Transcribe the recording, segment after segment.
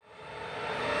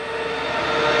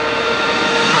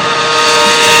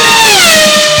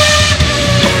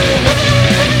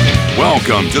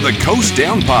Welcome to the Coast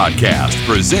Down Podcast,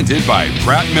 presented by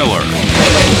Pratt Miller.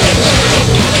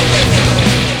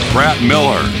 Pratt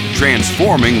Miller,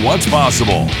 transforming what's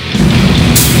possible.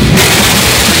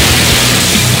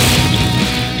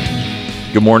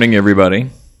 Good morning, everybody.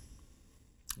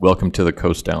 Welcome to the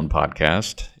Coast Down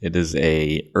Podcast. It is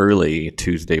a early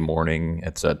Tuesday morning.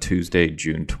 It's a Tuesday,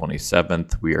 June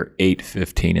 27th. We are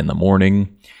 8:15 in the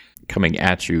morning, coming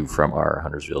at you from our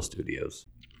Huntersville studios.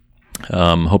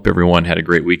 Hope everyone had a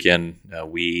great weekend.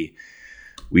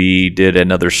 We did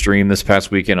another stream this past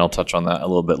weekend. I'll touch on that a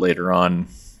little bit later on.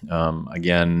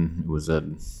 Again,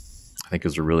 I think it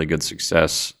was a really good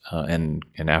success. And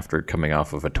after coming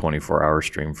off of a 24-hour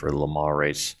stream for the Le Mans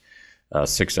race,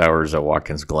 6 hours at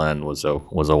Watkins Glen was a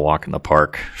walk in the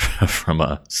park from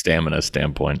a stamina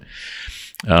standpoint.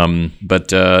 But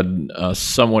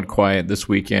somewhat quiet this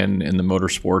weekend in the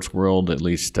motorsports world. At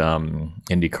least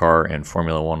IndyCar and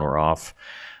Formula One were off.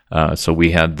 So we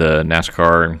had the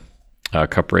NASCAR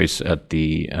Cup race at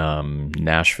the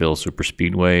Nashville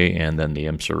Superspeedway, and then the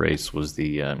IMSA race was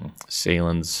the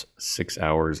Salins 6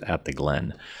 hours at the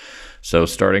Glen. So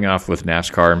starting off with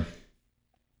NASCAR,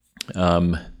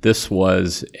 this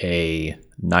was a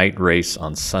night race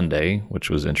on Sunday, which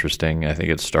was interesting. I think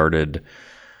it started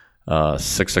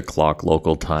 6 o'clock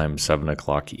local time, 7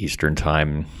 o'clock Eastern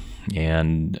time.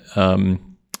 And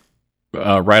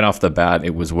right off the bat,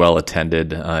 it was well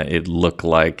attended. It looked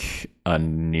like a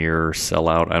near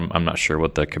sellout. I'm not sure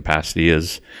what the capacity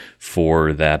is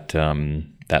for that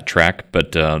track,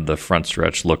 but the front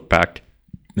stretch looked packed.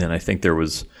 And I think there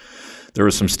was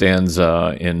some stands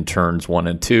in turns 1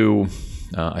 and 2.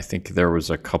 I think there was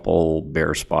a couple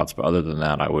bare spots, but other than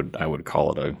that, I would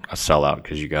call it a sellout,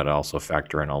 because you got to also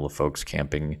factor in all the folks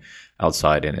camping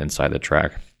outside and inside the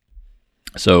track.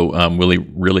 So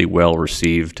really well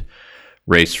received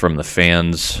race from the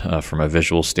fans from a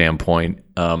visual standpoint.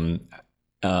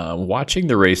 Watching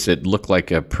the race, it looked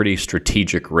like a pretty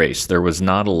strategic race. There was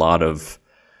not a lot of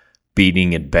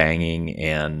beating and banging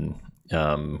and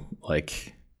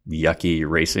yucky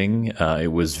racing.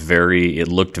 It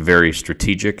looked very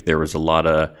strategic. There was a lot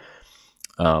of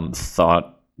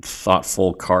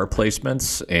thoughtful car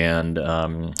placements,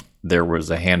 and there was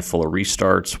a handful of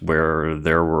restarts where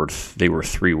they were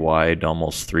 3 wide,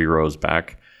 almost 3 rows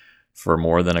back for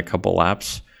more than a couple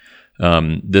laps.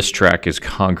 This track is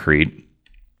concrete.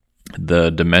 The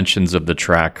dimensions of the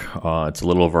track, it's a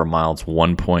little over a mile. It's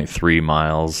 1.3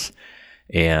 miles.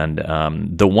 And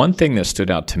the one thing that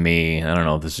stood out to me, I don't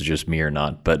know if this is just me or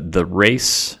not, but the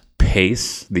race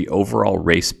pace, the overall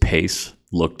race pace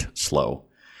looked slow.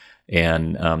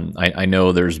 And I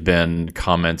know there's been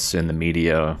comments in the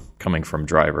media coming from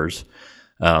drivers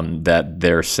that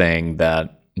they're saying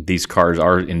that these cars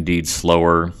are indeed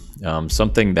slower.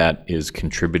 Something that is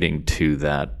contributing to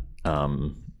that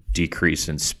decrease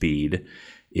in speed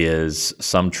is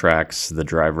some tracks the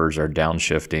drivers are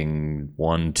downshifting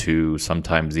 1, 2,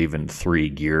 sometimes even 3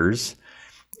 gears.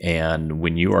 And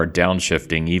when you are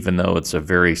downshifting, even though it's a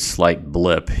very slight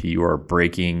blip, you are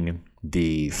braking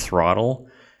the throttle,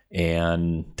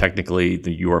 and technically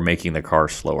you are making the car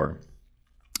slower.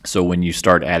 So when you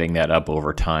start adding that up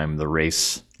over time, the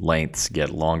race lengths get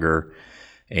longer.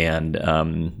 And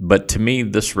but to me,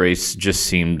 this race just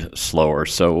seemed slower.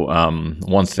 So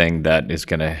one thing that is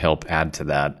going to help add to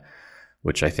that,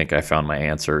 which I think I found my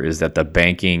answer, is that the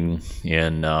banking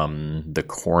in the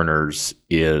corners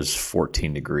is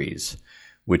 14 degrees,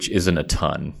 which isn't a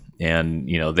ton. And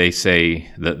they say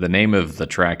that the name of the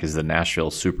track is the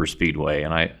Nashville Superspeedway,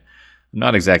 and I'm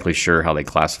not exactly sure how they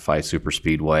classify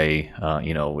Superspeedway.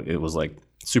 It was like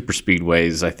super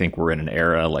speedways, I think, were in an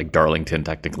era like Darlington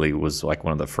technically was like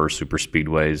one of the first super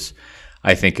speedways.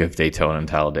 I think of Daytona and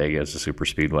Talladega as a super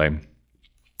speedway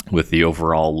with the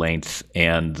overall length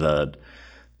and the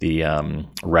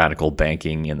radical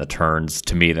banking in the turns.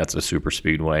 To me, that's a super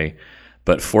speedway.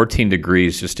 But 14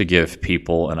 degrees, just to give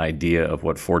people an idea of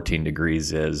what 14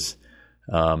 degrees is,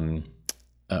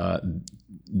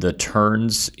 the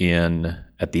turns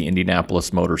at the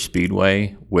Indianapolis Motor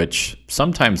Speedway, which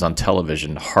sometimes on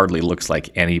television hardly looks like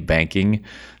any banking.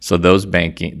 So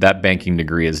that banking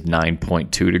degree is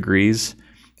 9.2 degrees,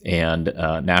 and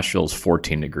Nashville is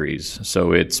 14 degrees.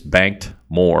 So it's banked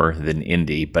more than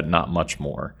Indy, but not much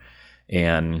more.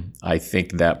 And I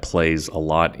think that plays a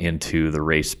lot into the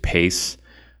race pace.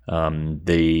 Watching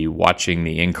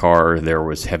the in-car, there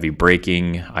was heavy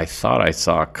braking. I thought I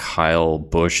saw Kyle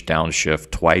Busch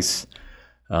downshift twice.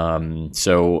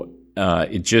 So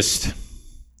it just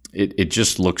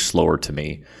looks slower to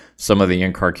me. Some of the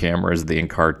in-car cameras, the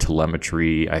in-car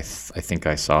telemetry, I think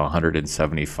I saw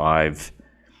 175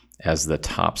 as the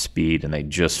top speed, and they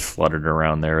just fluttered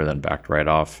around there, then backed right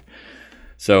off.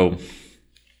 So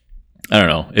I don't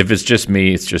know. If it's just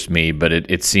me, it's just me, but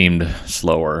it seemed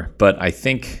slower. But I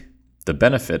think the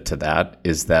benefit to that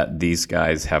is that these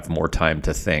guys have more time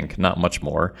to think, not much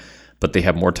more, but they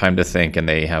have more time to think, and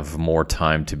they have more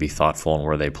time to be thoughtful in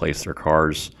where they place their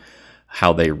cars,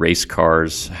 how they race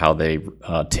cars, how they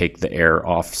take the air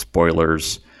off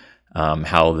spoilers,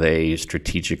 how they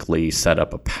strategically set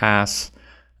up a pass.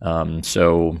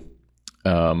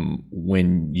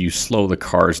 When you slow the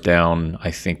cars down,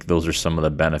 I think those are some of the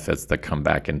benefits that come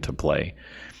back into play.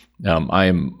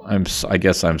 I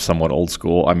guess I'm somewhat old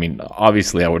school. I mean,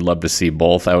 obviously, I would love to see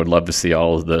both. I would love to see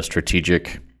all of the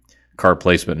strategic car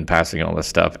placement and passing, all this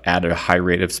stuff at a high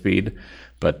rate of speed.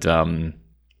 But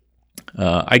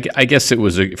I guess it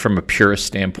was from a purist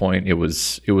standpoint, it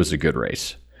was a good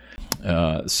race.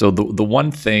 So the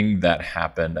one thing that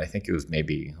happened, I think it was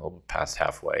maybe a little past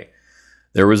halfway.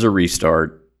 There was a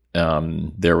restart.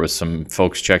 There was some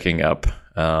folks checking up.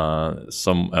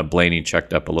 Blaney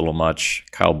checked up a little much.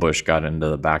 Kyle Busch got into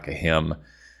the back of him,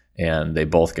 and they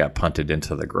both got punted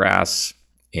into the grass.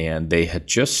 And they had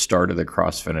just started the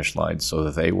cross finish line, so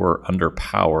that they were under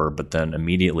power, but then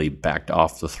immediately backed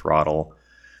off the throttle,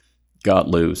 got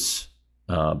loose,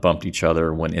 bumped each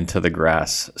other, went into the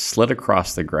grass, slid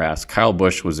across the grass. Kyle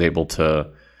Busch was able to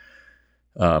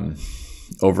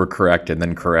overcorrect and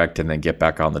then correct and then get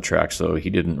back on the track, so he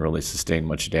didn't really sustain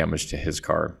much damage to his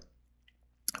car.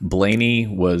 Blaney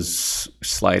was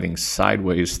sliding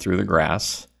sideways through the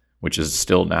grass, which is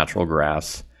still natural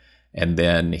grass, and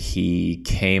then he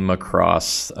came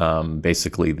across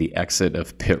basically the exit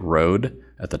of pit road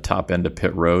at the top end of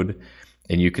pit road,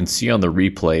 and you can see on the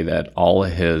replay that all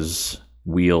of his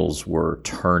wheels were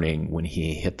turning when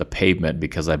he hit the pavement,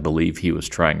 because I believe he was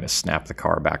trying to snap the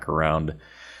car back around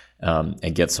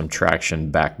and get some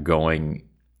traction back going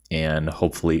and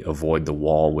hopefully avoid the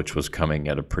wall, which was coming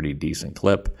at a pretty decent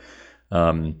clip.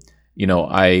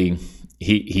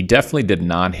 He definitely did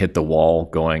not hit the wall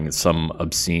going at some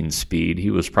obscene speed.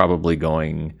 He was probably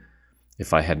going,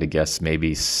 if I had to guess,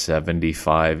 maybe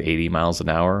 75, 80 miles an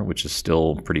hour, which is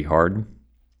still pretty hard.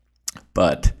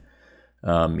 But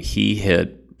he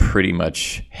hit pretty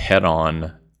much head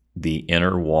on the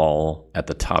inner wall at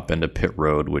the top end of pit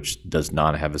road, which does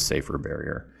not have a safer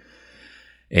barrier.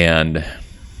 And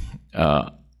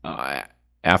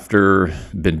after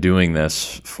been doing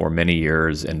this for many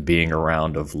years and being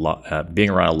around a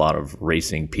lot of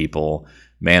racing people,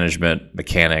 management,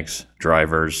 mechanics,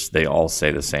 drivers, they all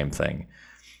say the same thing.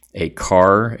 A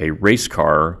race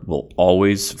car will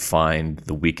always find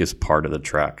the weakest part of the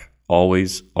track.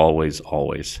 Always, always,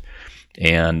 always.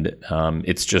 And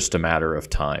it's just a matter of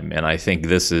time. And I think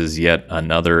this is yet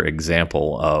another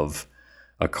example of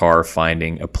a car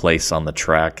finding a place on the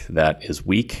track that is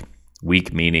weak.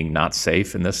 Weak meaning not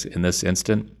safe in this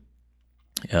instance.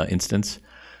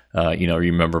 You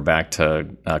remember back to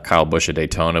Kyle Busch at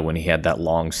Daytona when he had that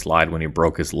long slide when he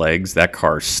broke his legs. That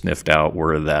car sniffed out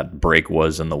where that break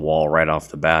was in the wall right off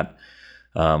the bat.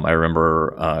 I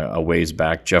remember a ways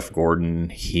back, Jeff Gordon,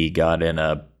 he got in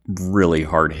a really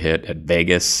hard hit at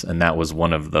Vegas, and that was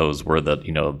one of those where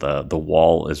the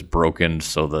wall is broken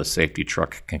so the safety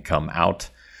truck can come out.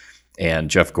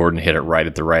 And Jeff Gordon hit it right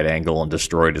at the right angle and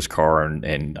destroyed his car,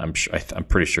 and I'm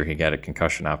pretty sure he got a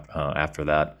concussion after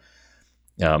that.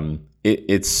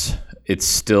 It's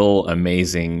still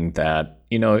amazing that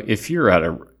if you're at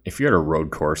a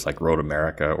road course like Road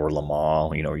America or Le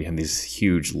Mans, you have these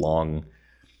huge long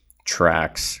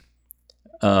tracks.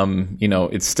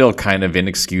 It's still kind of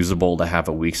inexcusable to have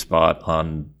a weak spot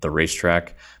on the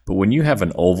racetrack. But when you have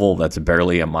an oval that's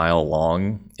barely a mile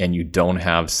long and you don't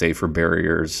have safer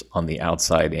barriers on the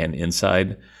outside and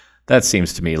inside, that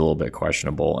seems to me a little bit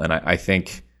questionable. And I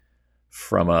think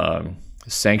from a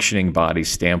sanctioning body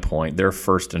standpoint, their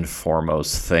first and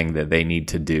foremost thing that they need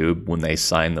to do when they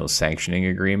sign those sanctioning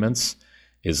agreements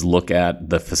is look at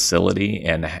the facility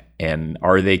and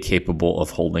are they capable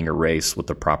of holding a race with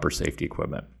the proper safety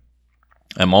equipment.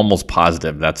 I'm almost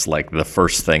positive that's like the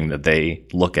first thing that they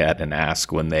look at and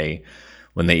ask when they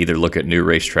either look at new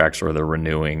racetracks or they're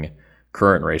renewing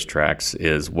current racetracks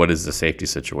is, what does the safety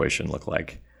situation look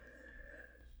like?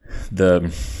 The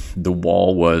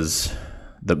wall was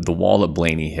the wall that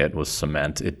Blaney hit was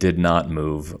cement. It did not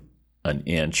move an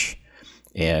inch,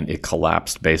 and it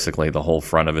collapsed basically the whole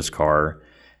front of his car.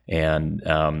 And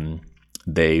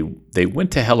they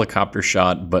went to helicopter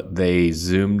shot, but they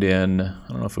zoomed in. I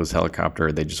don't know if it was helicopter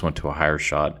or they just went to a higher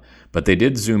shot, but they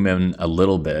did zoom in a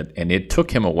little bit, and it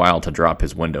took him a while to drop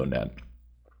his window net.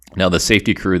 Now, the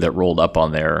safety crew that rolled up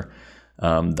on there,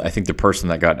 I think the person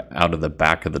that got out of the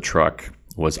back of the truck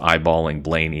was eyeballing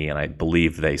Blaney, and I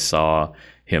believe they saw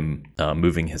him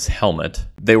moving his helmet.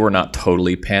 They were not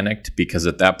totally panicked because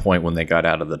at that point when they got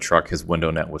out of the truck, his window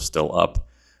net was still up,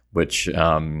 which,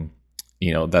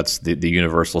 that's the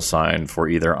universal sign for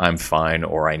either I'm fine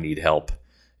or I need help.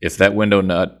 If that window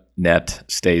net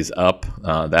stays up,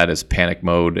 that is panic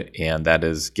mode, and that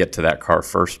is get to that car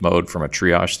first mode from a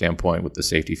triage standpoint with the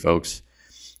safety folks.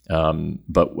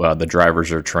 But the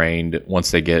drivers are trained,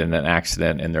 once they get in an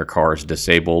accident and their car is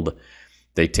disabled,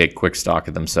 they take quick stock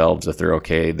of themselves. If they're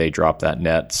okay, they drop that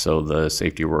net so the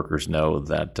safety workers know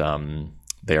that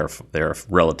they are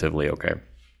relatively okay.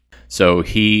 So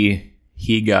he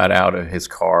got out of his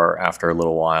car after a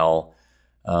little while.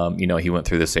 He went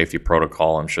through the safety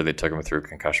protocol. I'm sure they took him through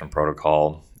concussion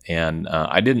protocol. And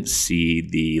I didn't see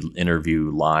the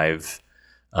interview live,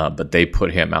 but they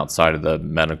put him outside of the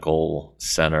medical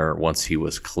center once he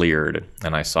was cleared.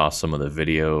 And I saw some of the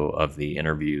video of the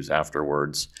interviews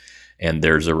afterwards. And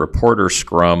there's a reporter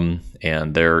scrum,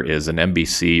 and there is an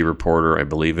NBC reporter, I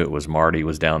believe it was Marty,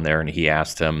 was down there, and he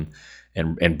asked him,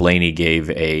 and Blaney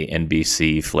gave a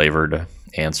NBC flavored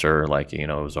answer, like, it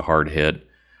was a hard hit.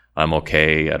 I'm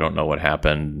okay. I don't know what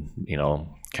happened,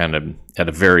 kind of at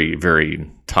a very, very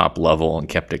top level, and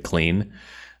kept it clean.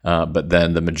 But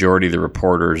then the majority of the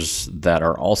reporters that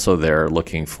are also there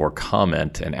looking for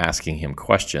comment and asking him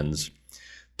questions,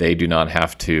 they do not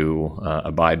have to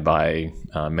abide by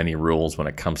many rules when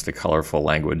it comes to colorful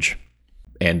language.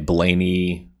 And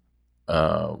Blaney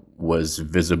was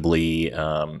visibly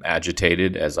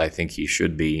agitated, as I think he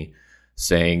should be,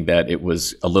 saying that it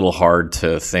was a little hard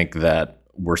to think that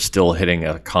we're still hitting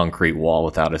a concrete wall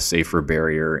without a safer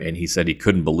barrier. And he said he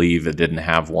couldn't believe it didn't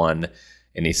have one.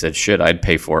 And he said, shit, I'd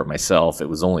pay for it myself. It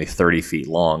was only 30 feet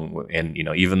long. And,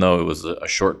 even though it was a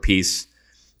short piece,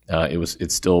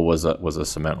 it still was a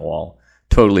cement wall.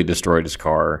 Totally destroyed his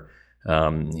car.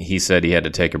 He said he had to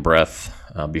take a breath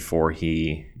before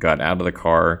he got out of the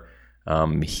car.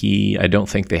 I don't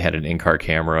think they had an in-car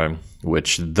camera,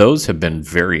 which those have been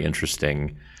very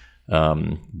interesting.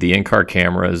 The in-car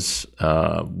cameras,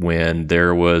 when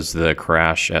there was the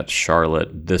crash at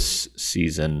Charlotte this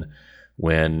season,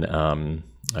 when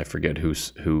I forget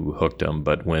who hooked them,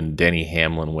 but when Denny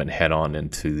Hamlin went head-on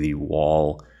into the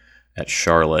wall at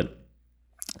Charlotte,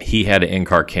 he had an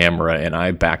in-car camera, and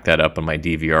I backed that up on my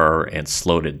DVR and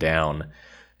slowed it down.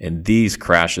 And these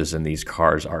crashes in these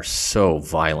cars are so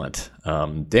violent.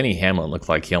 Denny Hamlin looked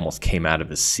like he almost came out of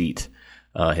his seat.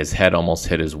 His head almost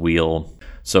hit his wheel.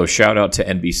 So shout out to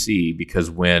NBC, because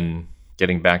when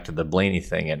getting back to the Blaney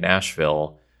thing at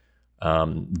Nashville,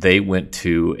 they went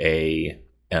to a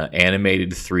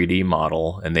animated 3D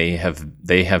model, and they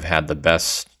have had the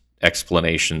best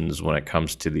explanations when it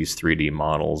comes to these 3D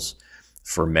models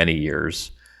for many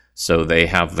years. So they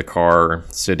have the car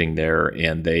sitting there,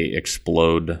 and they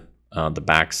explode the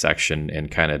back section and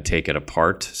kind of take it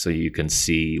apart so you can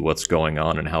see what's going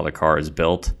on and how the car is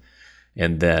built.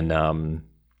 And then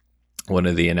one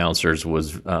of the announcers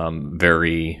was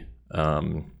very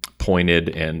pointed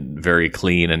and very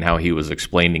clean in how he was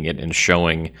explaining it and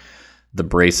showing the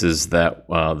braces that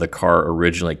the car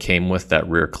originally came with, that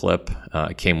rear clip.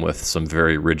 It came with some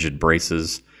very rigid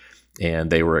braces,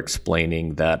 and they were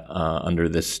explaining that under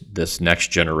this next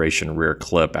generation rear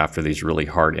clip, after these really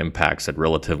hard impacts at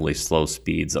relatively slow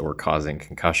speeds that were causing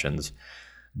concussions,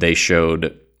 they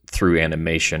showed through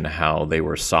animation how they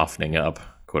were softening up,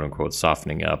 quote unquote,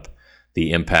 softening up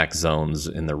the impact zones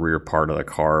in the rear part of the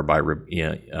car by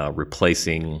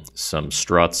replacing some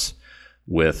struts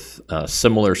with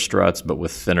similar struts, but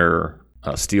with thinner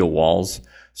steel walls.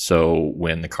 So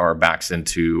when the car backs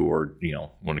into, or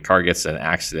when the car gets in an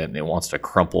accident, it wants to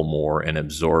crumple more and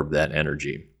absorb that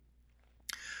energy.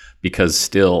 Because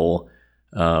still,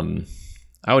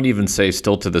 I would even say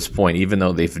still to this point, even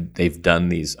though they've done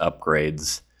these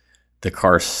upgrades, the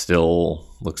car still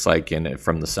looks like, and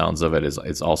from the sounds of it,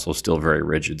 it's also still very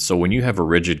rigid. So when you have a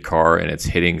rigid car and it's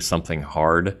hitting something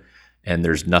hard and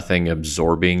there's nothing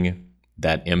absorbing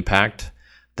that impact,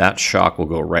 that shock will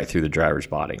go right through the driver's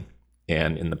body.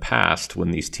 And in the past, when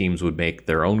these teams would make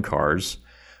their own cars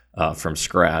from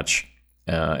scratch,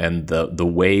 and the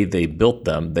way they built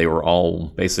them, they were all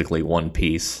basically one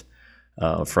piece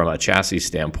from a chassis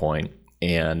standpoint,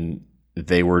 and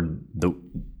they were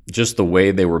just the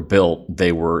way they were built,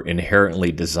 they were inherently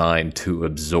designed to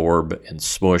absorb and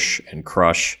smush and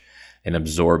crush and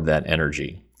absorb that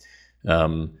energy.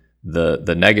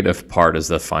 The negative part is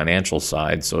the financial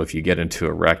side. So if you get into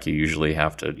a wreck, you usually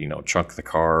have to, chunk the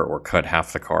car or cut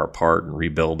half the car apart and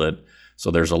rebuild it. So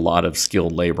there's a lot of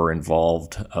skilled labor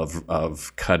involved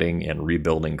of cutting and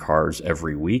rebuilding cars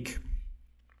every week.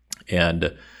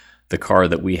 And the car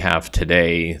that we have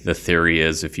today, the theory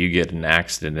is if you get an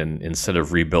accident and instead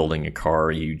of rebuilding a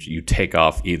car, you take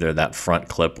off either that front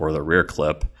clip or the rear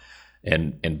clip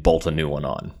and bolt a new one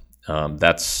on.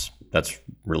 That's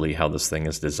really how this thing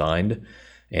is designed.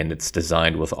 And it's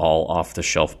designed with all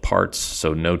off-the-shelf parts,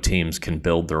 so no teams can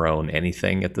build their own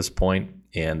anything at this point,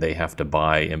 and they have to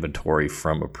buy inventory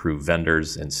from approved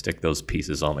vendors and stick those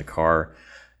pieces on the car,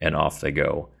 and off they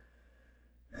go.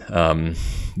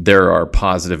 There are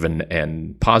positives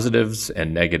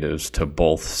and negatives to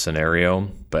both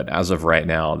scenario, but as of right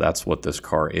now, that's what this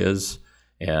car is,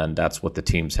 and that's what the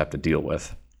teams have to deal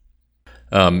with.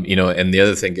 And the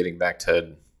other thing, getting back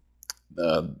to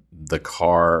the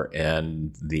car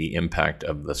and the impact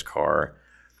of this car,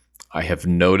 I have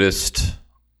noticed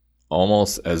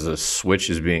almost as a switch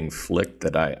is being flicked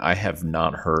that I have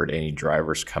not heard any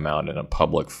drivers come out in a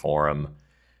public forum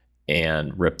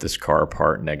and rip this car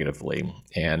apart negatively.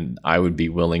 And I would be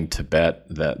willing to bet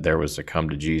that there was a come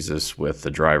to Jesus with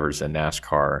the drivers in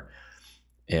NASCAR.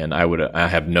 And I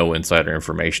have no insider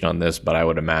information on this, but I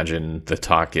would imagine the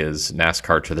talk is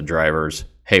NASCAR to the drivers,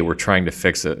 hey, we're trying to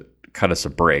fix it. Cut us a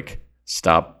break.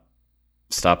 Stop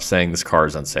saying this car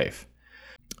is unsafe.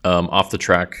 Off the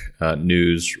track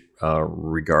news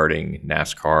regarding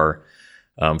NASCAR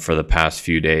for the past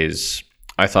few days.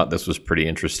 I thought this was pretty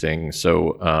interesting.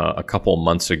 So a couple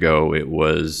months ago, it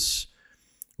was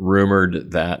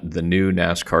rumored that the new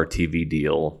NASCAR TV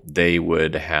deal, they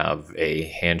would have a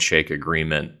handshake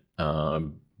agreement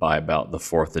by about the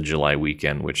 4th of July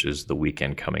weekend, which is the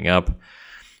weekend coming up.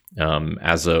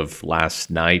 As of last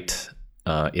night,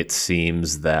 it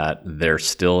seems that they're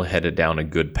still headed down a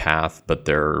good path, but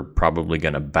they're probably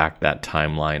going to back that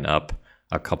timeline up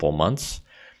a couple months.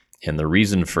 And the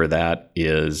reason for that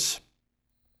is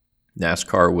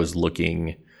NASCAR was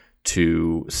looking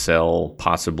to sell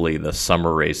possibly the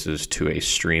summer races to a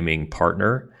streaming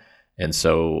partner. And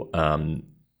so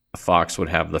Fox would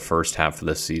have the first half of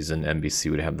the season,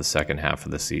 NBC would have the second half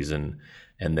of the season,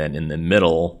 and then in the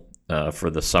middle, for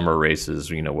the summer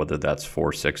races, whether that's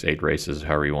 4, 6, 8 races,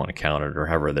 however you want to count it, or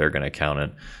however they're going to count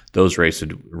it, those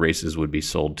races would be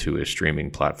sold to a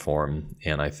streaming platform.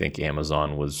 And I think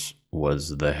Amazon was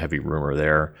the heavy rumor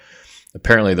there.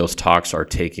 Apparently, those talks are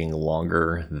taking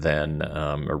longer than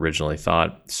originally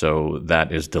thought. So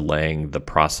that is delaying the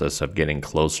process of getting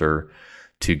closer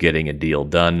to getting a deal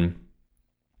done.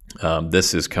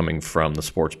 This is coming from the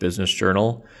Sports Business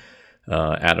Journal.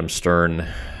 Adam Stern,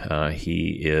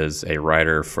 he is a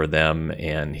writer for them,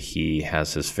 and he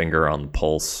has his finger on the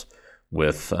pulse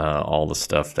with all the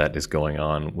stuff that is going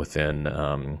on within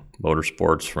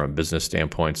motorsports from a business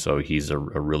standpoint. So he's a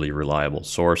really reliable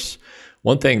source.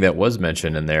 One thing that was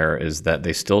mentioned in there is that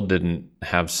they still didn't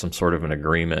have some sort of an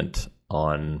agreement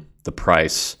on the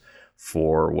price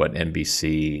for what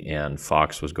NBC and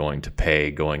Fox was going to pay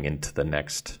going into the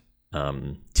next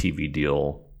TV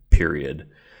deal period.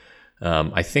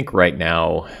 I think right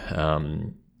now,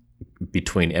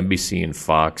 between NBC and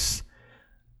Fox,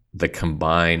 the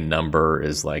combined number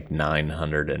is like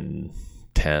 $910,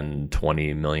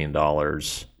 $20 million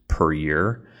per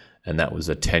year. And that was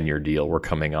a 10-year deal. We're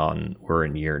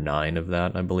in year 9 of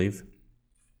that, I believe.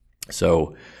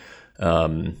 So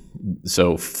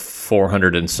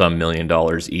 $400 and some million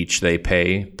each they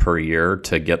pay per year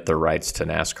to get the rights to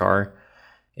NASCAR.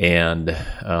 And,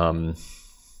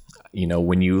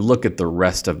 when you look at the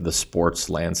rest of the sports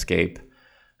landscape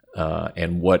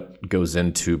and what goes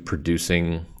into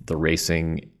producing the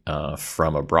racing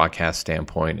from a broadcast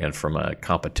standpoint and from a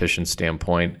competition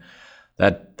standpoint,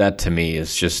 that to me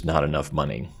is just not enough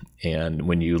money. And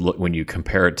when you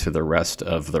compare it to the rest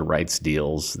of the rights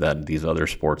deals that these other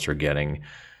sports are getting,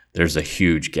 there's a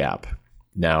huge gap.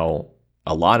 Now,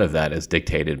 a lot of that is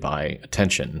dictated by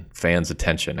attention, fans'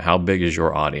 attention. How big is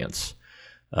your audience?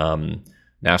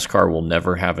 NASCAR will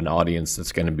never have an audience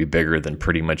that's going to be bigger than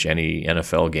pretty much any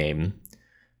NFL game.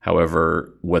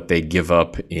 However, what they give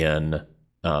up in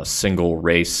single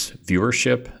race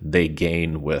viewership, they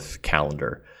gain with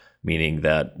calendar, meaning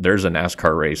that there's a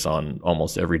NASCAR race on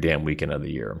almost every damn weekend of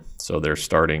the year. So they're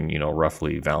starting,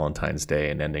 roughly Valentine's Day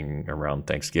and ending around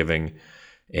Thanksgiving.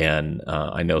 And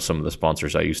I know some of the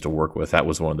sponsors I used to work with, that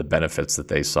was one of the benefits that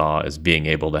they saw, is being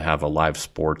able to have a live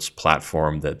sports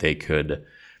platform that they could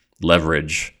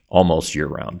leverage almost year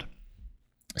round.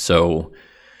 So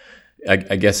I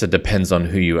guess it depends on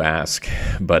who you ask,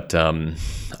 but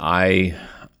I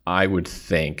would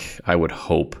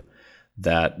hope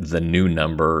that the new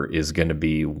number is going to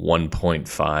be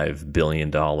 $1.5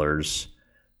 billion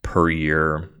per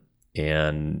year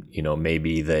and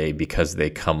maybe because they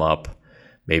come up,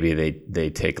 maybe they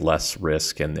take less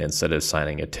risk, and instead of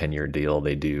signing a 10-year deal,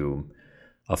 they do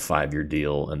a 5-year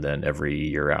deal, and then every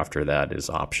year after that is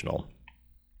optional.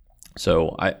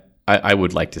 So I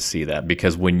would like to see that,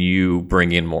 because when you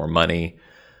bring in more money,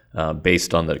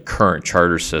 based on the current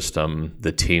charter system,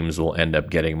 the teams will end up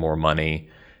getting more money,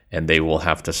 and they will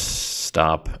have to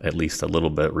stop at least a little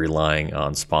bit relying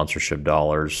on sponsorship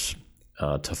dollars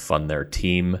to fund their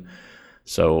team.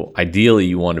 So ideally,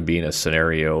 you want to be in a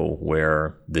scenario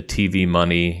where the TV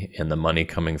money and the money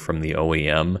coming from the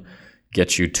OEM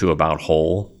gets you to about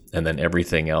whole, and then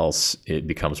everything else, it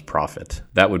becomes profit.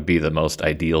 That would be the most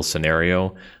ideal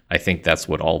scenario. I think that's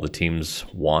what all the teams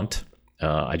want.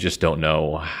 I just don't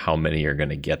know how many are going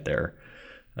to get there.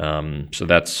 So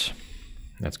that's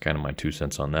kind of my 2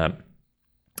 cents on that.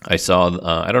 I saw,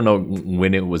 I don't know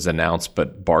when it was announced,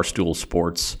 but Barstool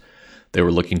Sports, they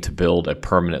were looking to build a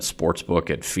permanent sports book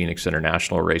at Phoenix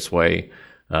International Raceway.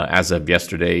 As of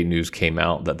yesterday, news came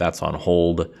out that that's on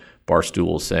hold.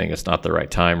 Barstool is saying it's not the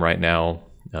right time right now.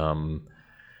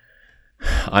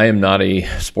 I am not a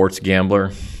sports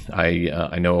gambler.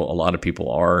 I know a lot of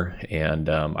people are, and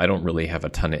I don't really have a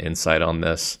ton of insight on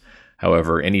this.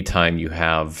 However, anytime you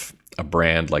have a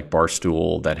brand like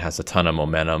Barstool that has a ton of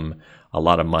momentum, a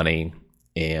lot of money,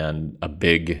 and a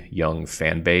big young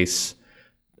fan base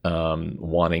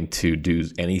wanting to do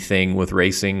anything with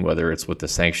racing, whether it's with the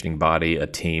sanctioning body, a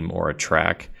team, or a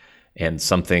track, and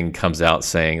something comes out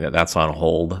saying that that's on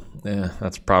hold,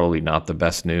 that's probably not the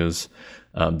best news.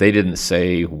 They didn't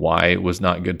say why it was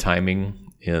not good timing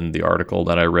in the article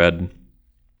that I read,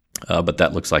 but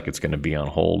that looks like it's going to be on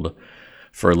hold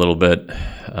for a little bit.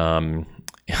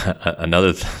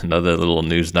 Another little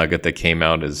news nugget that came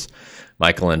out is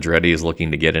Michael Andretti is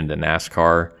looking to get into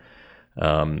NASCAR.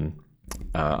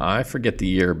 I forget the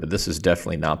year, but this is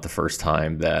definitely not the first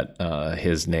time that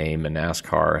his name in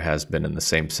NASCAR has been in the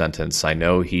same sentence. I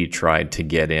know he tried to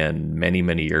get in many,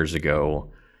 many years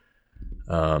ago,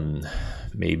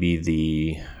 maybe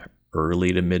the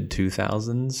early to mid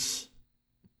 2000s,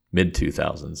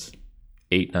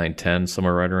 8, 9, 10,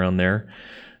 somewhere right around there.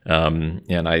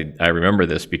 And I remember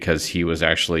this because he was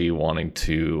actually wanting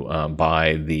to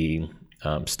buy the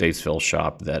Statesville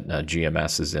shop that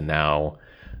GMS is in now,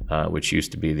 which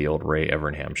used to be the old Ray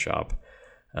Evernham shop.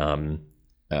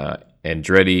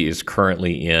 Andretti is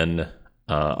currently in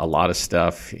a lot of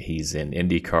stuff. He's in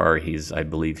IndyCar. I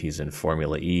believe he's in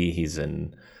Formula E. He's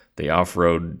in the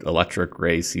off-road electric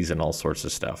race. He's in all sorts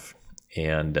of stuff.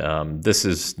 And this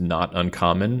is not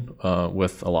uncommon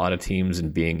with a lot of teams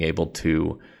in being able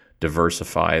to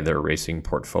diversify their racing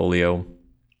portfolio.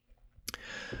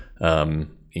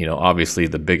 Obviously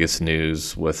the biggest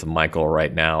news with Michael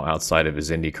right now outside of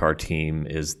his IndyCar team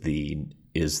is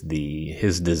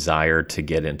his desire to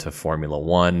get into Formula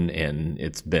One, and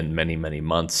it's been many, many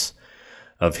months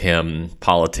of him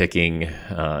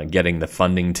politicking, getting the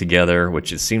funding together,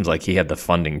 which it seems like he had the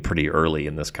funding pretty early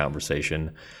in this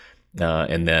conversation.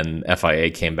 And then FIA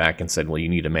came back and said, well, you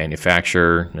need a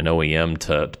manufacturer, an OEM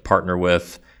to partner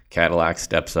with. Cadillac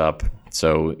steps up.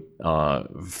 So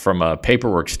from a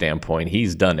paperwork standpoint,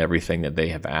 he's done everything that they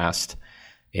have asked.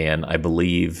 And I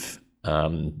believe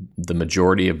the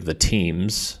majority of the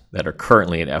teams that are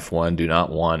currently in F1 do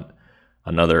not want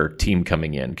another team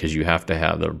coming in, because you have to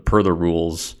have, per the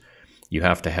rules, you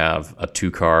have to have a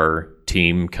 2-car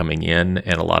team coming in.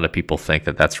 And a lot of people think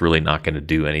that that's really not going to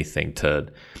do anything to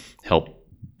help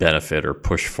benefit or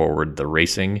push forward the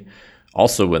racing.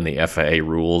 Also, in the FIA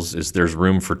rules is there's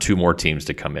room for 2 more teams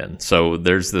to come in. So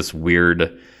there's this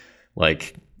weird,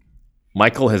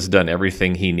 Michael has done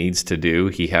everything he needs to do.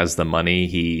 He has the money.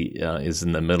 He is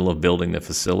in the middle of building the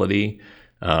facility.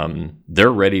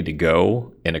 They're ready to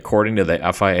go. And according to the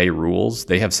FIA rules,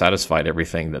 they have satisfied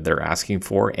everything that they're asking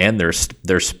for, and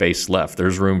there's space left.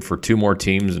 There's room for 2 more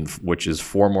teams, which is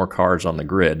 4 more cars on the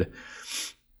grid.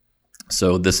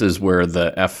 So this is where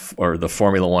the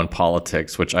Formula One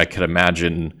politics, which I could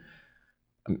imagine,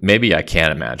 maybe I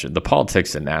can't imagine. The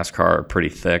politics in NASCAR are pretty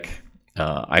thick.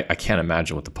 I can't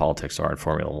imagine what the politics are in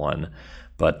Formula One.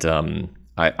 But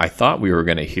I thought we were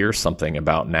going to hear something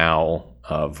about now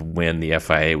of when the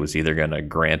FIA was either going to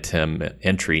grant him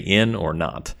entry in or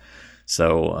not.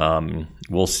 So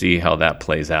we'll see how that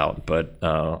plays out. But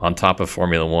on top of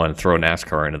Formula One, throw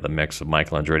NASCAR into the mix of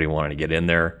Michael Andretti wanting to get in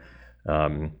there.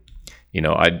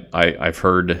 I've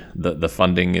heard the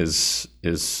funding is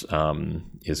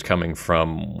coming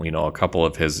from a couple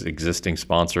of his existing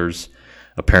sponsors.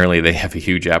 Apparently, they have a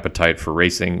huge appetite for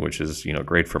racing, which is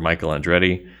great for Michael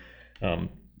Andretti.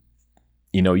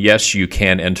 Yes, you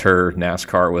can enter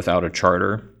NASCAR without a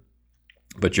charter.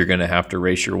 but you're going to have to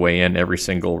race your way in every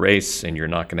single race, and you're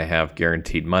not going to have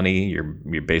guaranteed money.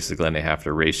 You're basically going to have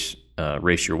to race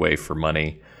your way for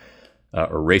money,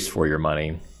 or race for your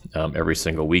money every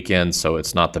single weekend. So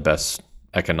it's not the best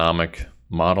economic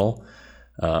model.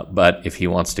 But if he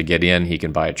wants to get in, he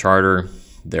can buy a charter.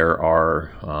 There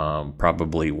are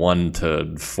probably 1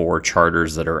 to 4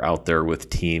 charters that are out there with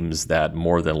teams that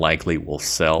more than likely will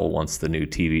sell once the new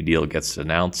TV deal gets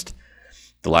announced.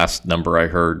 The last number I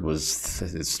heard was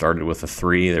it started with a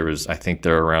 3. I think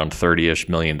they're around $30-ish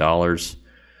million.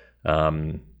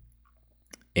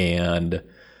 And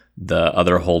the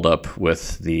other holdup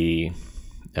with the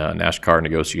NASCAR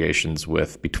negotiations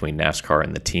between NASCAR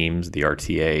and the teams, the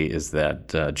RTA, is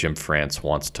that Jim France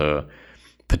wants to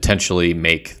potentially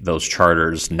make those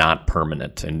charters not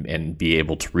permanent and be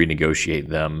able to renegotiate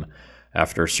them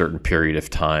after a certain period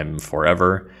of time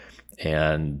forever.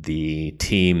 And the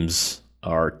teams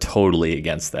are totally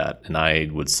against that, and I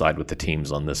would side with the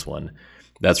teams on this one.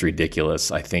 That's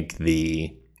ridiculous. I think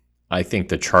the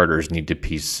charters need to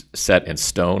be set in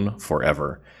stone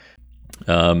forever.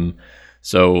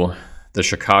 So the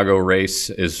Chicago race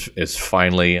is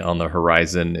finally on the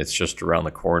horizon. It's just around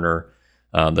the corner.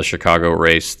 The Chicago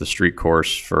race, the street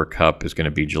course for Cup, is going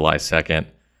to be July 2nd,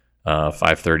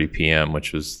 5:30 p.m.,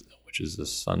 which is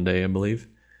this Sunday, I believe.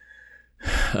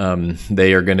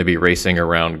 They are going to be racing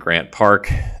around Grant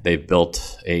Park. They've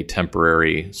built a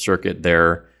temporary circuit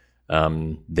there.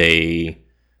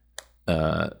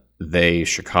 They,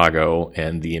 Chicago,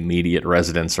 and the immediate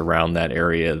residents around that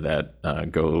area that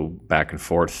go back and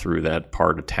forth through that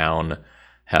part of town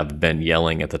have been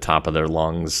yelling at the top of their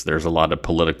lungs. There's a lot of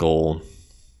political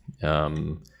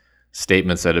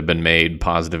statements that have been made,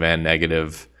 positive and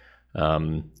negative.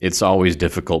 It's always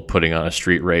difficult putting on a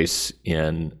street race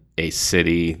in a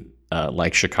city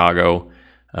like Chicago.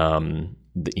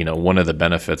 One of the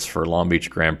benefits for Long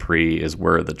Beach Grand Prix is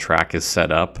where the track is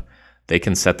set up. They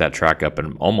can set that track up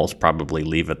and almost probably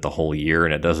leave it the whole year,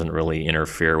 and it doesn't really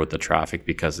interfere with the traffic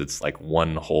because it's like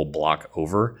one whole block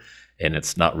over, and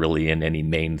it's not really in any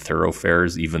main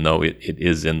thoroughfares, even though it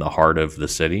is in the heart of the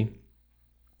city.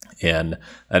 And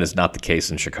that is not the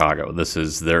case in Chicago.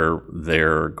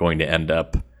 They're going to end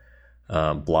up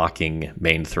blocking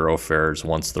main thoroughfares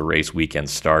once the race weekend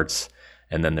starts.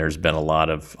 And then there's been a lot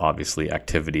of, obviously,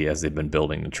 activity as they've been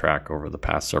building the track over the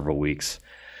past several weeks.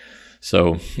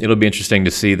 So it'll be interesting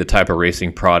to see the type of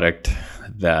racing product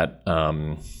that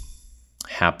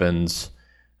happens.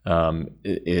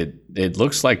 It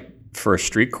looks like for a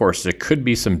street course, there could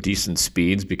be some decent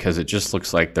speeds because it just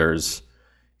looks like there's,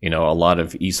 a lot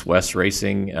of east-west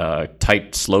racing,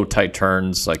 slow, tight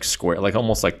turns, like square, like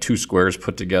almost like 2 squares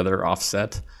put together,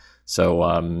 offset. So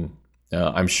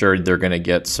I'm sure they're going to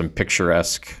get some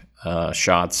picturesque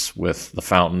shots with the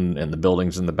fountain and the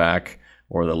buildings in the back,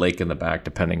 or the lake in the back,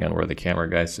 depending on where the camera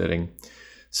guy's sitting.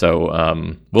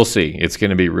 So we'll see. It's going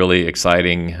to be really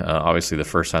exciting. Obviously, the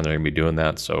first time they're going to be doing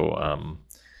that. So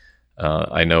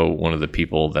I know one of the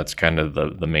people that's kind of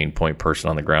the main point person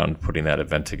on the ground putting that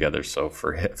event together. So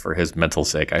for his mental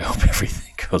sake, I hope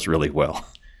everything goes really well.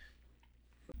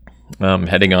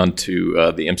 Heading on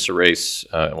to the IMSA race,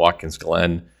 Watkins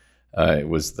Glen. It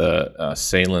was the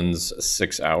Salen's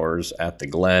 6 hours at the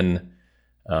Glen.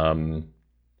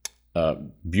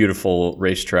 Beautiful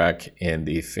racetrack in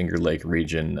the Finger Lake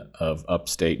region of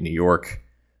upstate New York.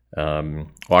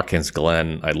 Watkins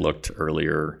Glen, I looked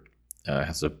earlier,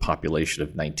 has a population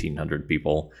of 1,900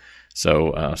 people.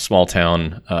 So small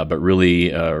town, but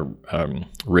really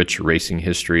rich racing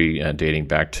history dating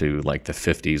back to like the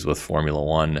 50s with Formula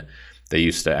One. They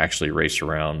used to actually race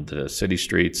around the city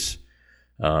streets.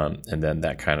 And then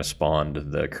that kind of spawned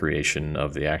the creation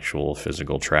of the actual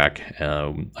physical track.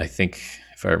 I think,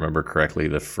 if I remember correctly,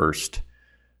 the first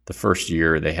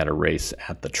year they had a race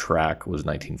at the track was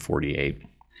 1948.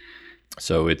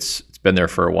 So it's been there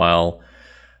for a while.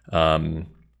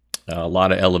 A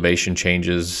lot of elevation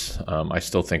changes. I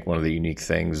still think one of the unique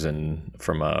things, and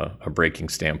from a braking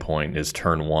standpoint, is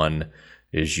turn 1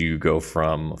 is you go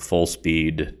from full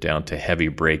speed down to heavy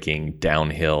braking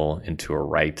downhill into a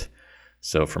right.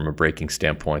 So from a braking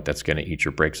standpoint, that's going to eat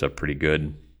your brakes up pretty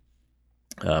good.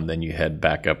 Then you head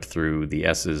back up through the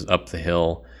S's up the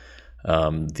hill.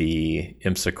 The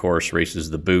IMSA course races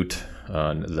the boot.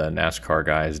 The NASCAR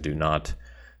guys do not.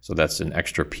 So that's an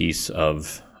extra piece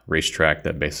of racetrack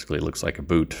that basically looks like a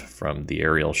boot from the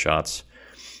aerial shots.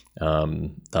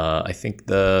 I think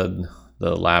the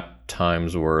lap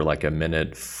times were like a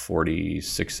minute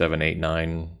 46, 7, 8,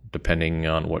 9, depending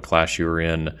on what class you were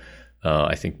in.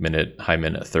 I think high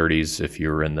minute 30s if you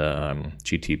were in the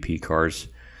GTP cars.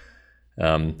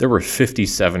 There were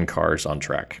 57 cars on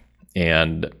track.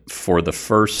 And for the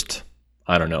first,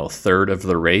 I don't know, third of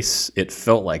the race, it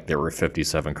felt like there were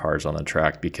 57 cars on the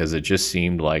track, because it just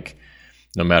seemed like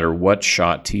no matter what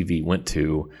shot TV went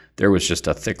to, there was just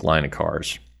a thick line of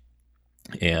cars.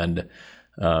 And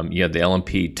you had the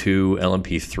LMP2,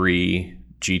 LMP3,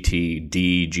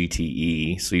 GTD,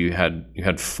 GTE. So you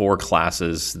had four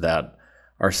classes that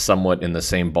are somewhat in the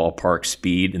same ballpark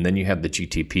speed, and then you have the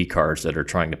GTP cars that are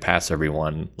trying to pass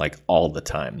everyone like all the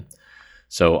time.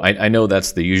 So I know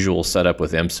that's the usual setup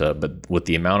with IMSA, but with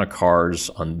the amount of cars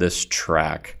on this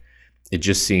track, it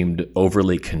just seemed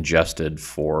overly congested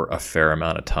for a fair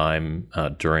amount of time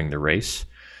during the race.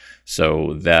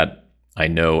 So that, I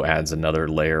know, adds another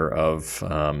layer of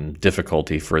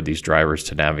difficulty for these drivers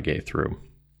to navigate through.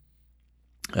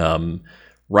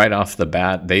 Right off the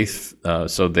bat, the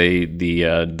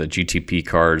GTP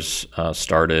cars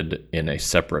started in a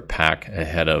separate pack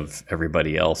ahead of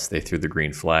everybody else. They threw the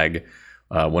green flag.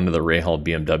 One of the Rahal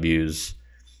BMWs,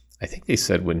 I think they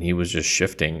said when he was just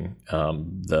shifting,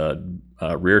 the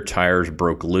rear tires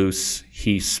broke loose.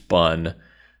 He spun,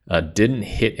 didn't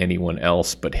hit anyone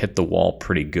else, but hit the wall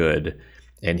pretty good.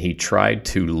 And he tried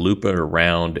to loop it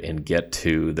around and get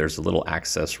to, there's a little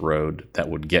access road that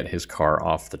would get his car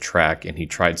off the track. And he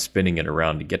tried spinning it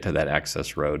around to get to that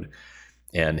access road.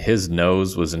 And his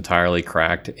nose was entirely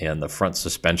cracked, and the front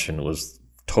suspension was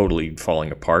totally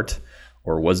falling apart,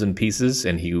 or was in pieces.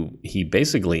 And he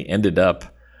basically ended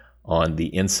up on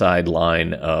the inside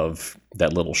line of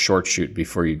that little short chute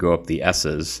before you go up the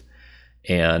S's.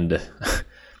 And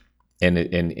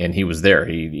he was there.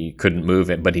 He couldn't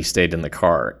move it, but he stayed in the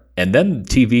car. And then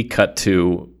TV cut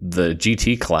to the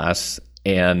GT class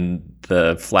and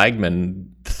the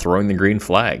flagman throwing the green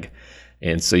flag.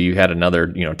 And so you had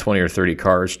another, 20 or 30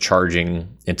 cars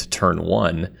charging into turn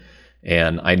one.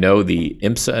 And I know the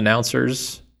IMSA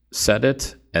announcers said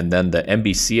it, and then the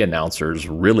NBC announcers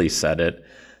really said it.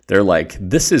 They're like,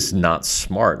 this is not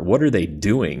smart. What are they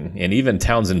doing? And even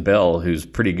Townsend Bell, who's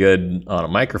pretty good on a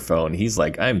microphone, he's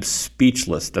like, I'm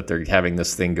speechless that they're having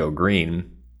this thing go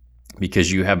green, because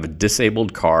you have a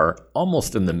disabled car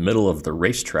almost in the middle of the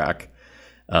racetrack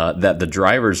that the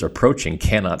drivers approaching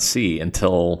cannot see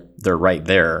until they're right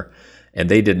there. And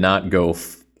they did not go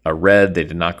a red. They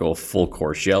did not go full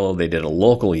course yellow. They did a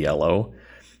local yellow,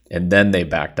 and then they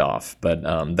backed off. But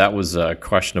that was a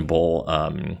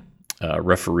questionable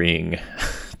refereeing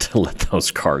to let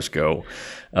those cars go.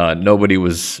 Nobody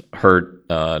was hurt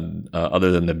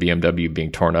other than the BMW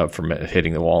being torn up from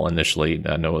hitting the wall initially.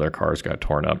 No other cars got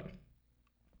torn up.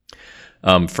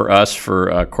 For us,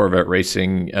 for Corvette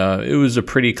Racing, it was a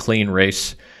pretty clean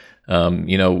race.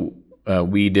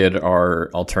 We did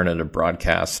our alternative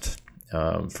broadcast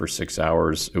for 6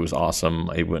 hours. It was awesome.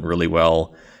 It went really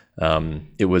well.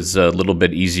 It was a little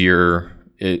bit easier.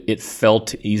 It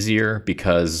felt easier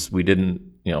because we didn't,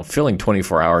 filling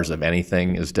 24 hours of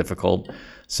anything is difficult.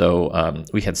 So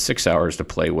we had 6 hours to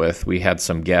play with. We had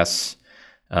some guests.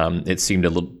 It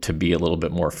seemed to be a little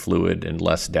bit more fluid and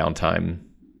less downtime,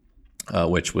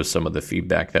 which was some of the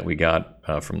feedback that we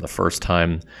got from the first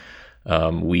time.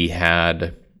 We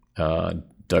had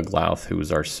Doug Louth, who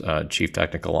was our chief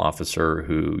technical officer,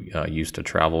 who used to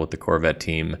travel with the Corvette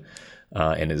team.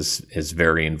 And is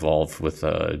very involved with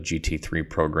the GT3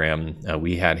 program.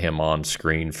 We had him on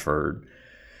screen for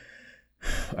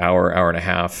hour and a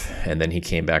half, and then he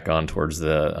came back on towards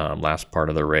the last part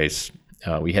of the race.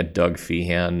 We had Doug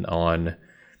Feehan on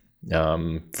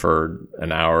for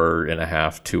an hour and a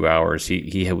half, 2 hours.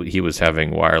 He was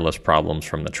having wireless problems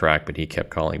from the track, but he kept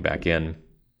calling back in.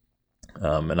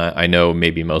 And I know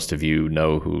maybe most of you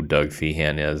know who Doug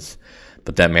Feehan is,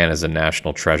 but that man is a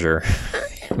national treasure.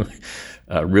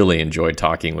 Really enjoyed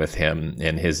talking with him,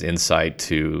 and his insight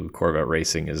to Corvette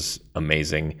racing is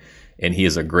amazing. And he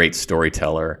is a great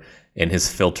storyteller, and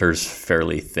his filter's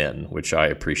fairly thin, which I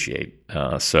appreciate.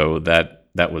 So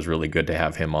that was really good to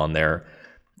have him on there.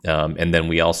 And then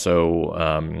we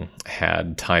also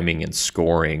had timing and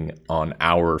scoring on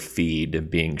our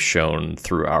feed being shown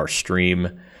through our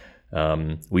stream.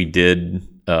 We did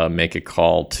make a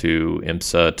call to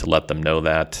IMSA to let them know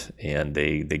that, and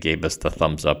they gave us the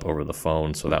thumbs up over the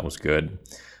phone, so that was good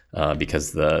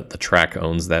because the track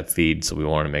owns that feed, so we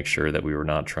wanted to make sure that we were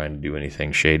not trying to do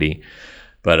anything shady.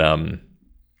 But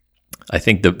I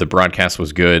think the broadcast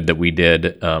was good that we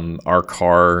did. Our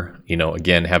car,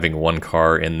 again, having one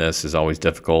car in this is always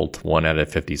difficult, 1 out of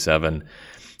 57.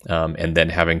 And then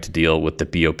having to deal with the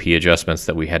BOP adjustments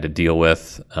that we had to deal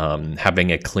with,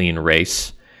 having a clean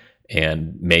race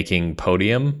and making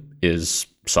podium is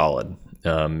solid.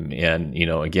 And,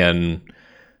 again,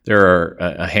 there are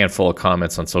a handful of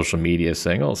comments on social media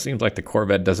saying, "Oh, it seems like the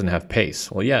Corvette doesn't have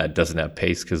pace." Well, yeah, it doesn't have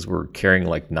pace because we're carrying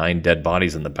like 9 dead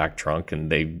bodies in the back trunk,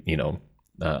 and they,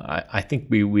 I think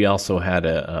we also had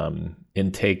a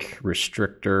intake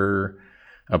restrictor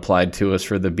applied to us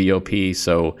for the BOP.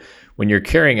 So when you're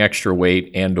carrying extra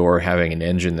weight and or having an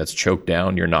engine that's choked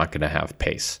down, you're not going to have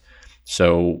pace.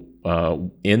 So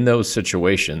in those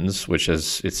situations,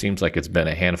 it seems like it's been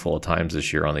a handful of times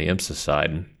this year on the IMSA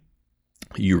side,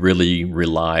 you really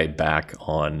rely back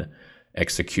on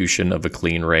execution of a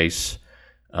clean race,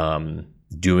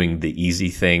 doing the easy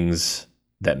things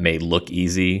that may look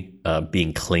easy,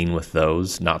 being clean with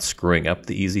those, not screwing up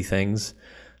the easy things.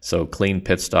 So clean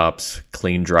pit stops,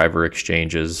 clean driver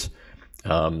exchanges,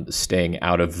 staying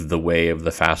out of the way of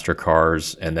the faster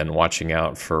cars, and then watching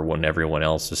out for when everyone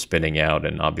else is spinning out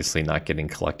and obviously not getting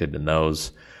collected in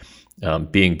those.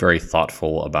 Being very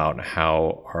thoughtful about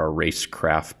how our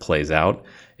racecraft plays out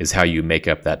is how you make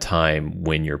up that time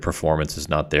when your performance is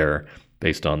not there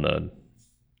based on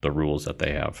the rules that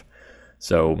they have.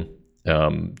 So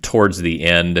towards the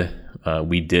end,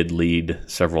 we did lead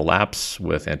several laps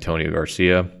with Antonio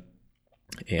Garcia,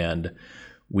 and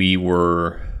we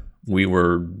were,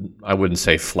 I wouldn't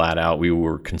say flat out, we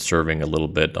were conserving a little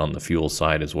bit on the fuel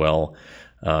side as well.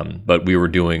 But we were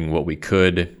doing what we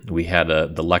could. We had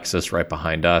the Lexus right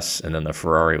behind us, and then the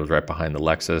Ferrari was right behind the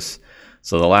Lexus.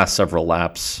 So the last several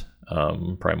laps,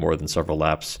 probably more than several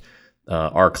laps,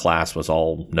 our class was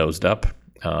all nosed up.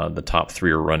 The top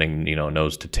 3 are running,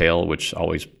 nose to tail, which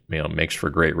always, makes for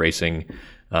great racing.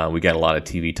 We got a lot of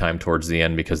TV time towards the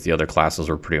end because the other classes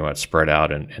were pretty much spread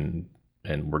out and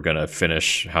we're going to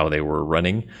finish how they were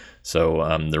running.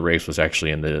 So the race was actually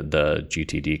in the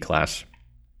GTD class.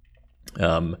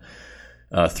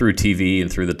 Through TV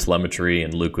and through the telemetry,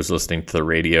 and Luke was listening to the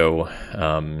radio.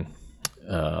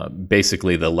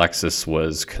 Basically, the Lexus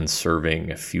was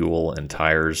conserving fuel and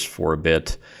tires for a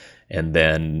bit, and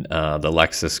then the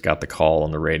Lexus got the call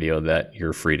on the radio that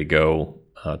you're free to go,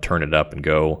 turn it up and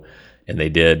go, and they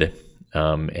did,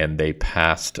 and they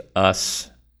passed us,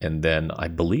 and then I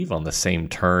believe on the same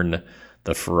turn,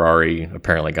 the Ferrari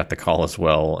apparently got the call as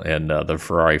well, and the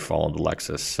Ferrari followed the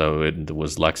Lexus. So it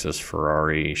was Lexus,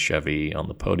 Ferrari, Chevy on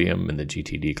the podium in the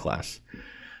GTD class.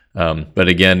 But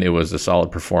again, it was a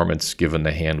solid performance given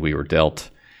the hand we were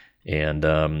dealt, and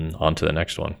on to the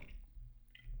next one.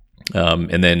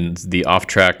 And then the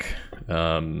off-track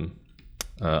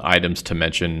items to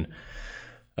mention.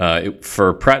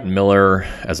 For Pratt & Miller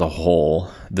as a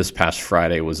whole, this past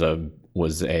Friday was a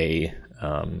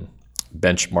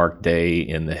benchmark day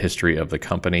in the history of the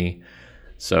company.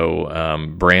 So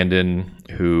Brandon,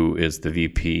 who is the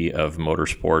VP of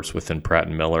Motorsports within Pratt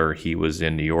 & Miller, he was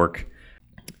in New York,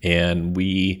 and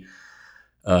we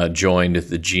joined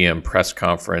the GM press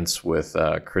conference with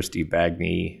Christy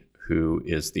Bagney, who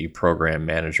is the program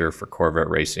manager for Corvette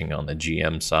racing on the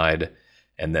GM side,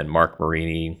 and then Mark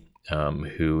Marini,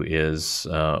 who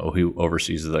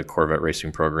oversees the Corvette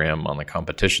racing program on the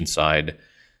competition side.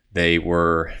 They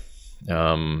were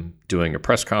doing a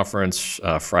press conference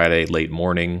Friday late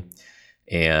morning,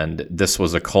 and this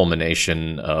was a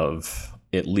culmination of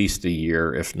at least a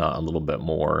year, if not a little bit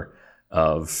more,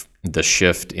 of the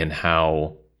shift in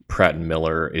how Pratt &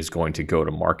 Miller is going to go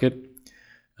to market.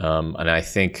 And I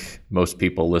think most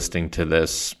people listening to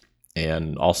this,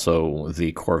 and also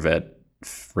the Corvette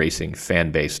racing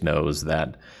fan base, knows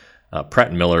that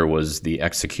Pratt & Miller was the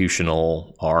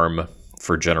executional arm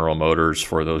for General Motors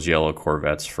for those yellow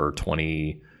Corvettes for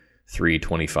 23,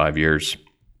 25 years.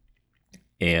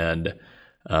 And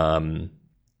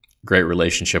great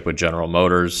relationship with General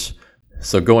Motors.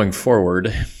 So going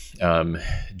forward,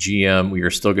 GM, we are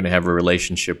still going to have a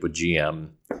relationship with GM.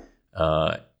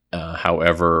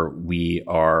 However, we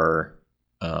are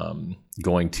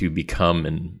going to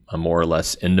become a more or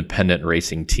less independent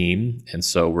racing team. And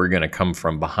so we're going to come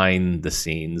from behind the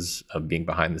scenes of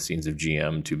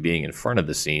GM to being in front of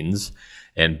the scenes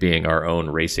and being our own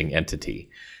racing entity.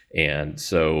 And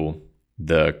so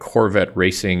the Corvette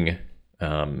racing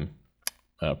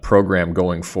program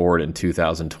going forward in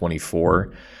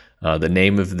 2024, the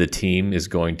name of the team is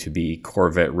going to be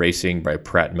Corvette Racing by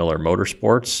Pratt Miller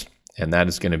Motorsports, and that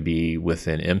is going to be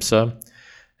within IMSA.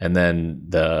 And then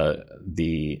the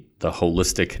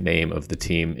holistic name of the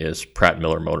team is Pratt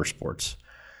Miller Motorsports.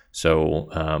 So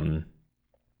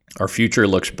our future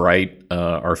looks bright.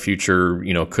 Our future,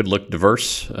 could look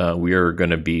diverse. We are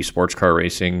going to be sports car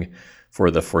racing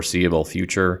for the foreseeable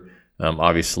future.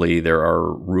 Obviously, there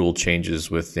are rule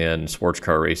changes within sports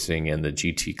car racing in the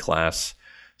GT class.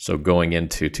 So going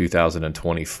into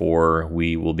 2024,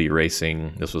 we will be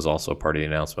racing. This was also part of the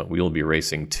announcement. We will be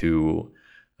racing 2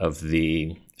 of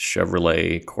the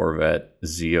Chevrolet Corvette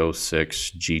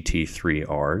Z06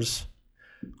 GT3Rs,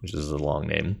 which is a long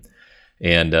name.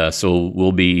 And so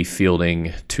we'll be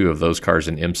fielding 2 of those cars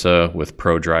in IMSA with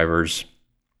pro drivers.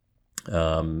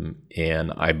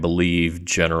 And I believe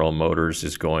General Motors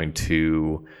is going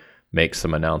to make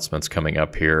some announcements coming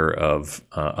up here of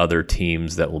other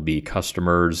teams that will be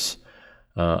customers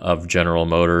of General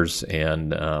Motors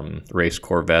and race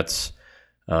Corvettes.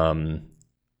 It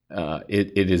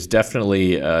is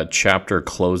definitely a chapter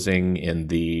closing in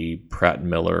the Pratt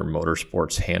Miller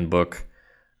Motorsports Handbook.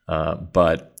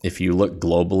 But if you look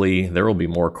globally, there will be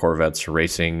more Corvettes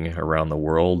racing around the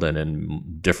world and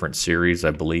in different series.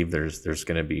 I believe there's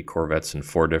going to be Corvettes in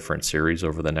 4 different series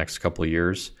over the next couple of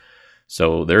years.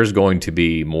 So there's going to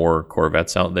be more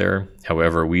Corvettes out there.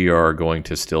 However, we are going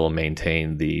to still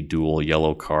maintain the dual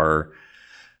yellow car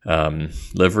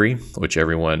livery, which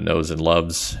everyone knows and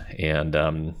loves. And,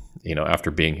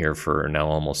 after being here for now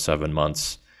almost 7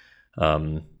 months,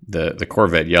 the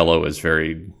Corvette yellow is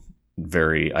very,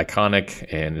 very iconic,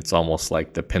 and it's almost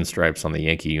like the pinstripes on the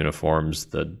Yankee uniforms,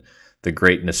 the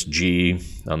greatness G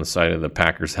on the side of the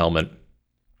Packers helmet.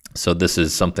 So this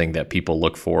is something that people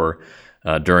look for.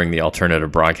 During the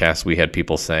alternative broadcast, we had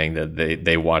people saying that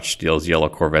they watched those yellow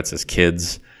Corvettes as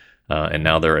kids, and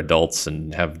now they're adults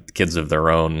and have kids of their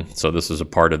own. So this is a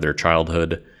part of their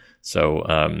childhood. So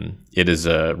it is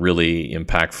a really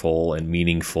impactful and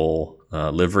meaningful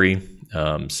livery.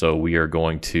 So we are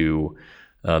going to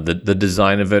the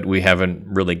design of it. We haven't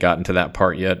really gotten to that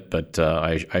part yet, but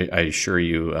I assure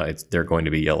you, they're going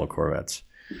to be yellow Corvettes.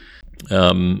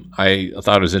 I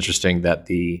thought it was interesting that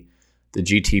the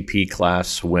GTP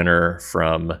class winner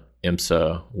from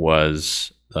IMSA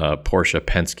was Porsche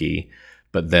Penske,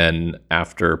 but then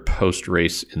after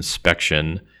post-race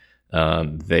inspection,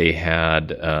 they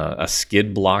had a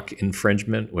skid block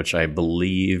infringement, which I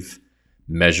believe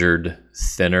measured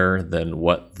thinner than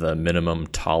what the minimum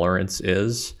tolerance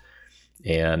is.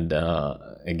 And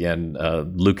again,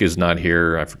 Luke is not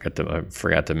here. I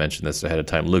forgot to mention this ahead of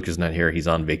time. Luke is not here. He's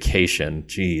on vacation.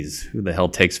 Jeez, who the hell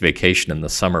takes vacation in the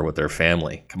summer with their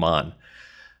family? Come on.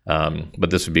 But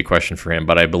this would be a question for him.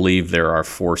 But I believe there are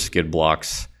 4 skid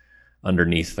blocks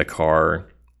underneath the car.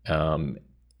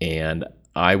 And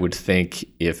I would think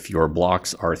if your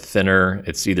blocks are thinner,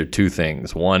 it's either 2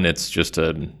 things. One, it's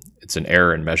an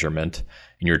error in measurement,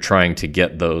 and you're trying to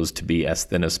get those to be as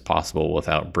thin as possible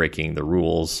without breaking the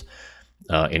rules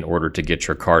in order to get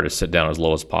your car to sit down as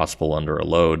low as possible under a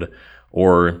load.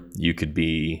 Or you could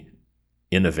be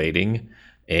innovating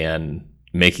and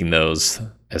making those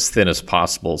as thin as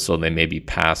possible so they maybe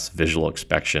pass visual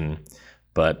inspection,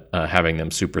 but having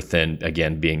them super thin,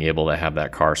 again, being able to have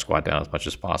that car squat down as much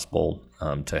as possible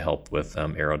to help with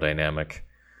aerodynamic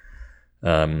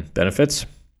benefits.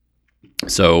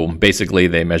 So basically,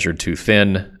 they measured too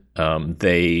thin.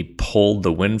 They pulled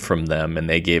the win from them, and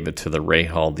they gave it to the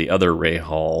other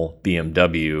Rahal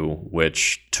BMW,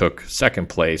 which took second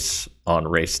place on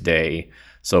race day.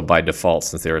 So by default,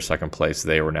 since they were second place,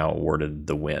 they were now awarded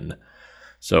the win.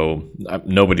 So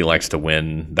nobody likes to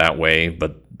win that way,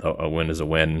 but a win is a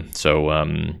win. So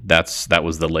that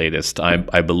was the latest.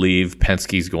 I believe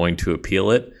Penske's going to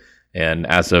appeal it, and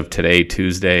as of today,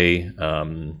 Tuesday,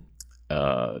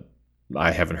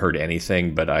 I haven't heard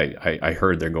anything, but I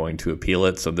heard they're going to appeal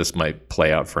it. So this might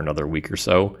play out for another week or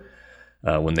so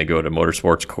when they go to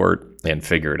motorsports court and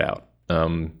figure it out.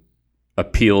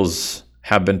 Appeals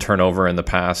have been turned over in the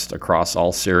past across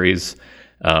all series.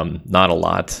 Not a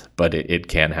lot, but it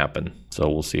can happen. So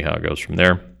we'll see how it goes from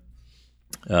there.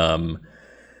 And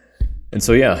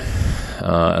so,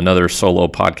 another solo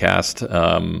podcast.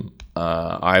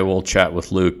 I will chat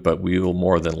with Luke, but we will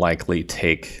more than likely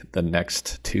take the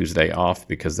next Tuesday off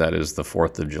because that is the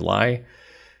 4th of July.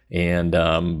 And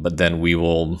but then we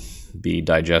will be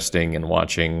digesting and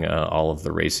watching all of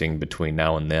the racing between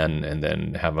now and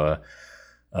then have a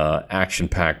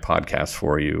action-packed podcast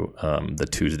for you the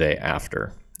Tuesday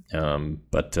after.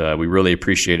 But we really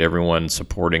appreciate everyone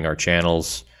supporting our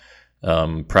channels.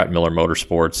 Pratt Miller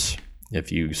Motorsports. If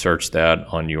you search that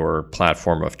on your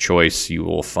platform of choice, you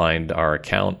will find our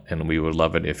account, and we would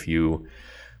love it if you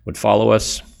would follow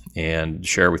us and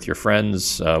share with your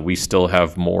friends. We still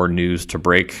have more news to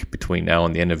break between now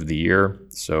and the end of the year,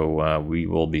 so we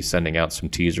will be sending out some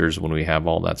teasers when we have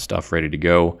all that stuff ready to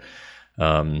go.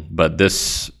 But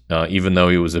this, even though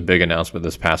it was a big announcement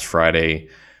this past Friday,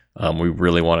 we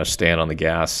really want to stand on the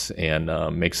gas and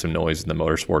make some noise in the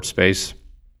motorsport space.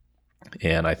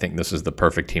 And I think this is the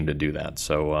perfect team to do that.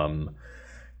 So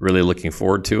really looking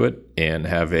forward to it, and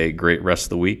have a great rest of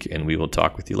the week, and we will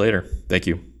talk with you later. Thank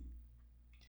you.